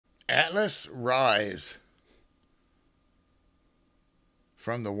Atlas Rise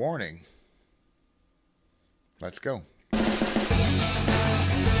from the Warning. Let's go.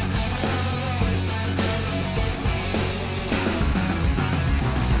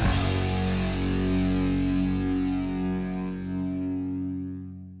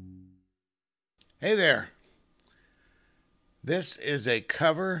 Hey there. This is a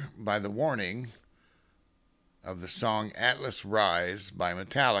cover by The Warning of the song Atlas Rise by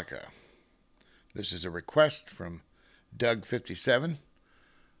Metallica. This is a request from Doug57,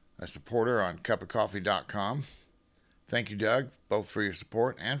 a supporter on cupofcoffee.com. Thank you, Doug, both for your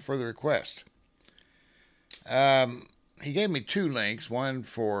support and for the request. He gave me two links, one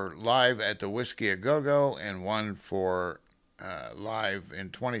for live at the Whiskey A Go-Go and one for live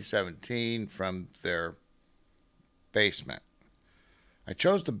in 2017 from their basement. I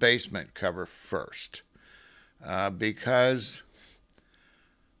chose the basement cover first because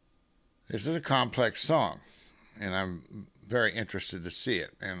this is a complex song and I'm very interested to see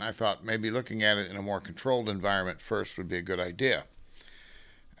it, and I thought maybe looking at it in a more controlled environment first would be a good idea.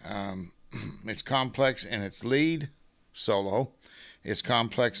 It's complex in its lead solo. It's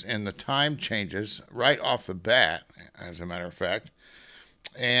complex in the time changes right off the bat, as a matter of fact.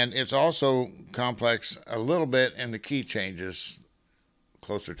 And it's also complex a little bit in the key changes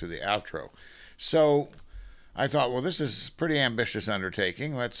closer to the outro. So I thought, well, this is a pretty ambitious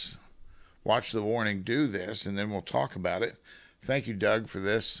undertaking. Let's watch The Warning do this, and then we'll talk about it. Thank you, Doug, for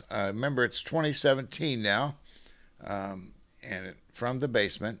this. Remember, it's 2017 now, and from the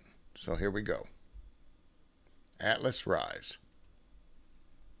basement. So here we go. Atlas Rise.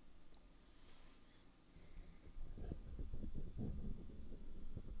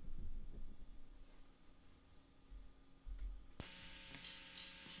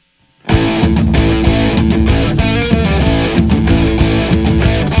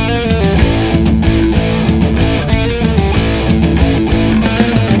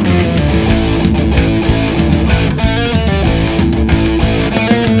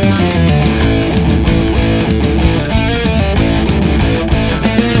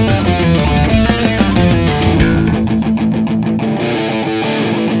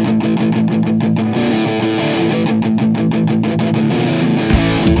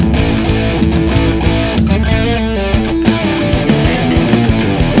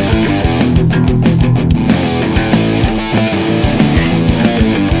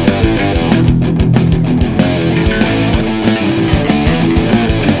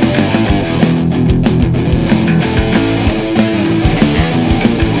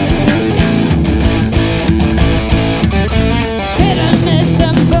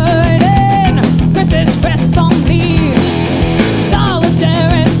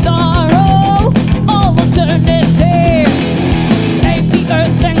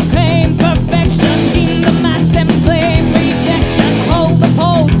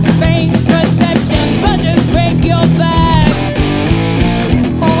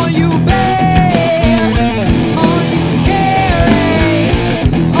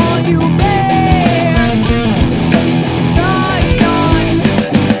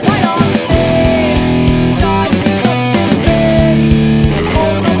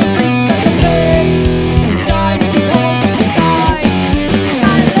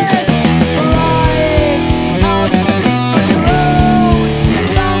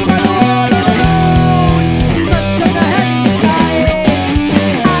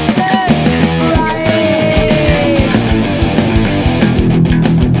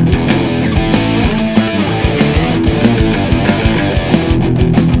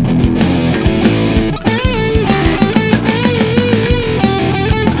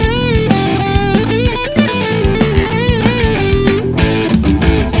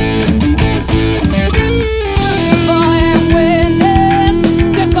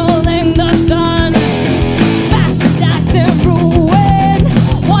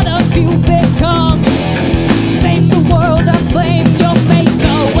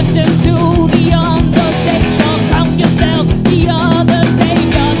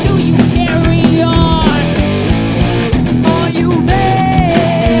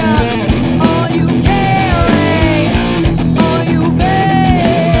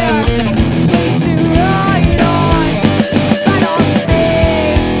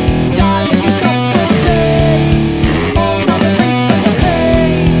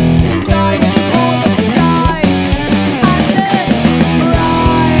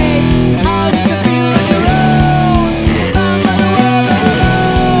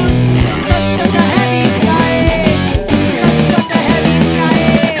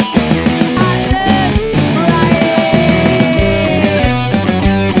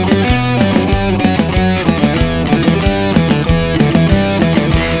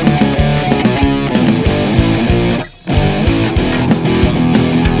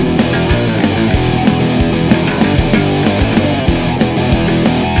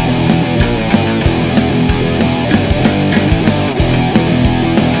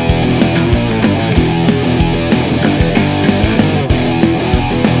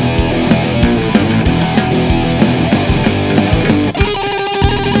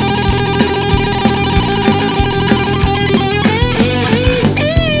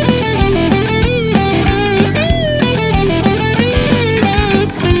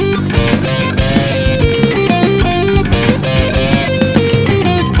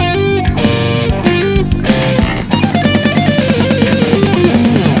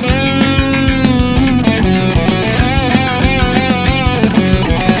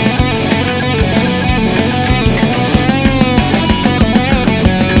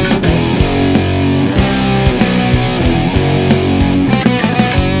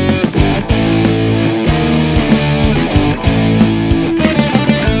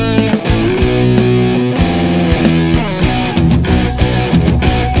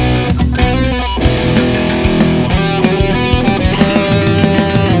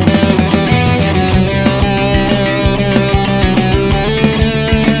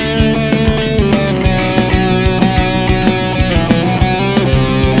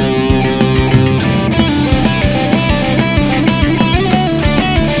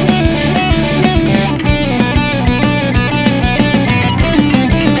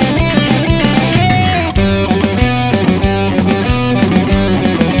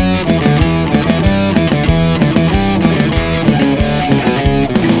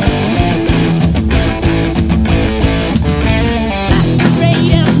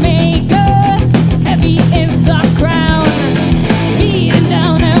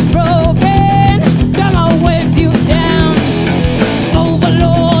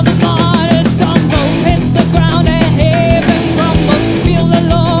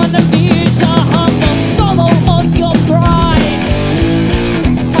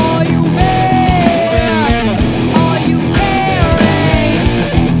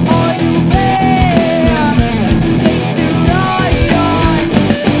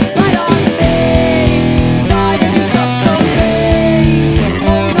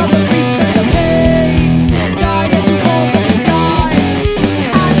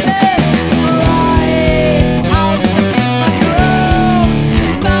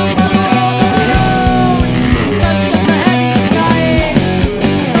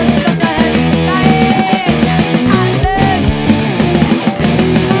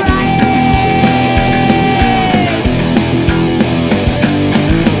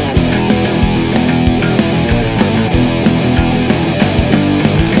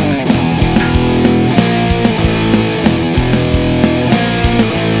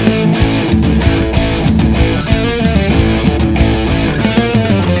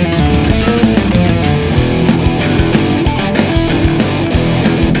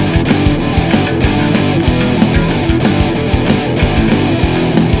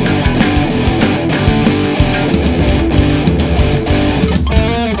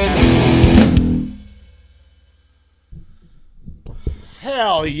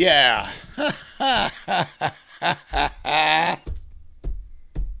 Hell yeah.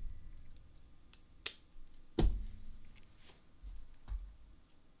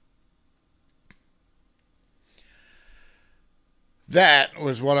 That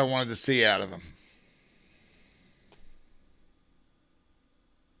was what I wanted to see out of him.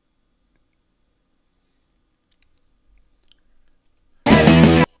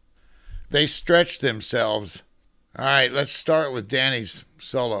 They stretched themselves. All right, let's start with Danny's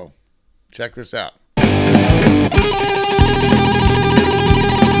solo. Check this out.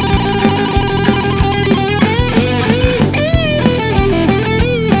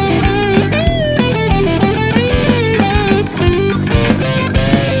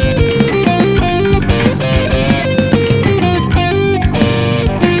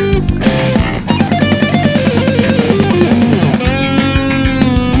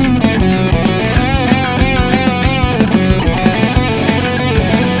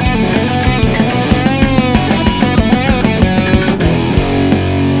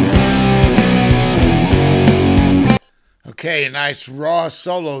 Okay, a nice raw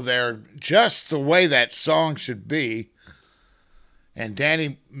solo there, just the way that song should be. And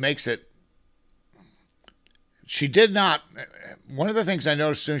Danny makes it. She did not. One of the things I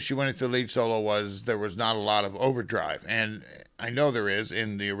noticed as soon as she went into the lead solo was there was not a lot of overdrive. And I know there is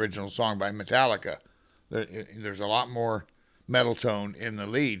in the original song by Metallica. There's a lot more metal tone in the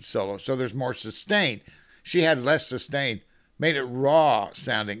lead solo, so there's more sustain. She had less sustain, made it raw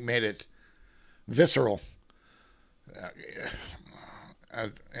sounding, made it visceral.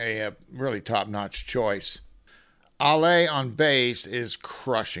 A really top-notch choice. Ale on bass is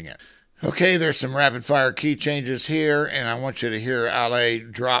crushing it. Okay, there's some rapid-fire key changes here, and I want you to hear Ale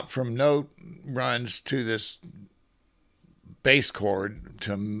drop from note runs to this bass chord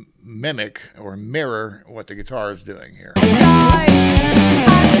to mimic or mirror what the guitar is doing here.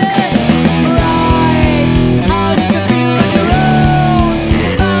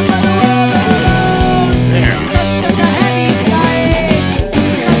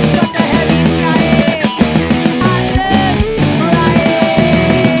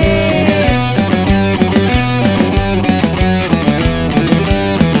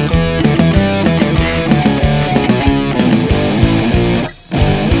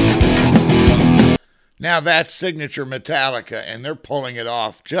 Now that's signature Metallica, and they're pulling it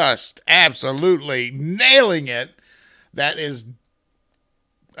off, just absolutely nailing it. That is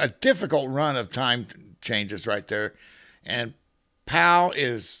a difficult run of time changes right there, and Powell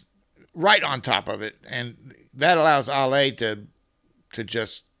is right on top of it, and that allows Ale to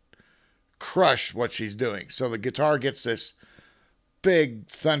just crush what she's doing. So the guitar gets this big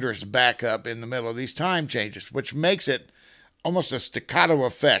thunderous backup in the middle of these time changes, which makes it almost a staccato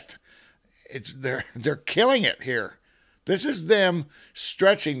effect. They're killing it here. This is them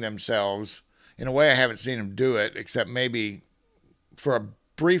stretching themselves in a way I haven't seen them do it, except maybe for a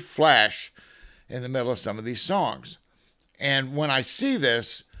brief flash in the middle of some of these songs. And when I see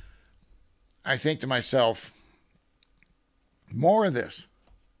this, I think to myself, more of this.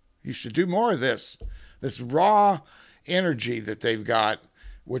 You should do more of this. This raw energy that they've got,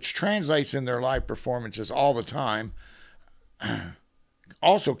 which translates in their live performances all the time,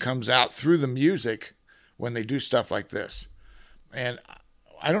 also comes out through the music when they do stuff like this. And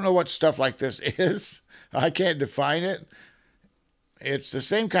I don't know what stuff like this is. I can't define it. It's the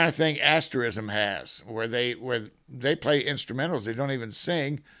same kind of thing Asterism has, where they play instrumentals. They don't even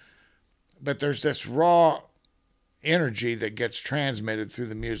sing, but there's this raw energy that gets transmitted through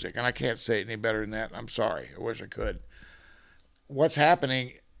the music. And I can't say it any better than that. I'm sorry. I wish I could. What's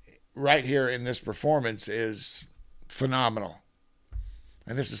happening right here in this performance is phenomenal.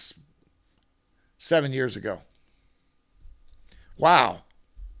 And this is 7 years ago. Wow.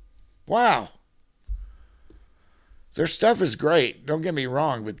 Wow. Their stuff is great. Don't get me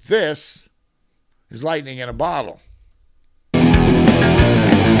wrong, but this is lightning in a bottle.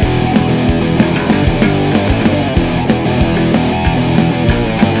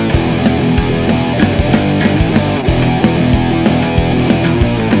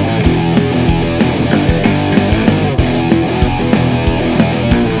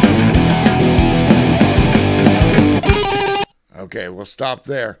 Okay, we'll stop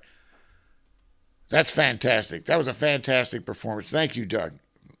there. That's fantastic. That was a fantastic performance. Thank you, Doug.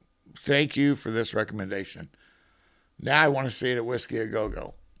 Thank you for this recommendation. Now I want to see it at Whiskey A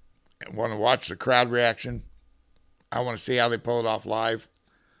Go-Go. I want to watch the crowd reaction. I want to see how they pull it off live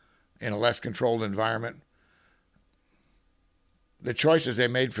in a less controlled environment. The choices they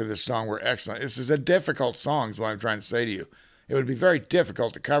made for this song were excellent. This is a difficult song, is what I'm trying to say to you. It would be very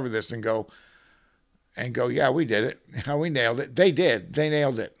difficult to cover this and go, and go, yeah, we did it. How we nailed it. They did. They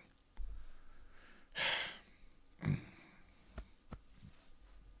nailed it.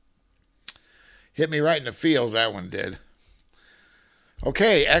 Hit me right in the feels, that one did.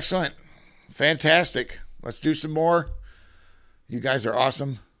 Okay, excellent. Fantastic. Let's do some more. You guys are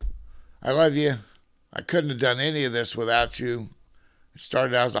awesome. I love you. I couldn't have done any of this without you. It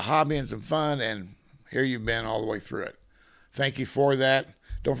started out as a hobby and some fun, and here you've been all the way through it. Thank you for that.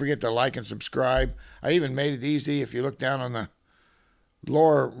 Don't forget to like and subscribe. I even made it easy. If you look down on the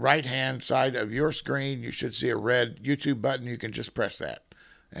lower right-hand side of your screen, you should see a red YouTube button. You can just press that,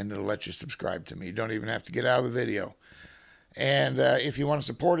 and it'll let you subscribe to me. You don't even have to get out of the video. And if you want to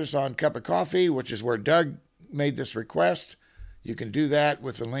support us on Cup of Coffee, which is where Doug made this request, you can do that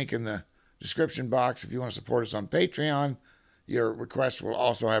with the link in the description box. If you want to support us on Patreon, your request will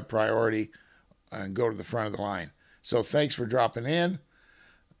also have priority and go to the front of the line. So thanks for dropping in.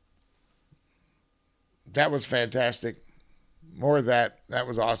 That was fantastic. More of that. That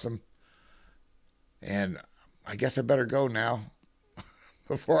was awesome. And I guess I better go now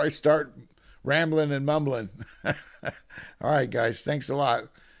before I start rambling and mumbling. All right, guys. Thanks a lot.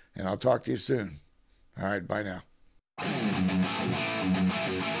 And I'll talk to you soon. All right. Bye now.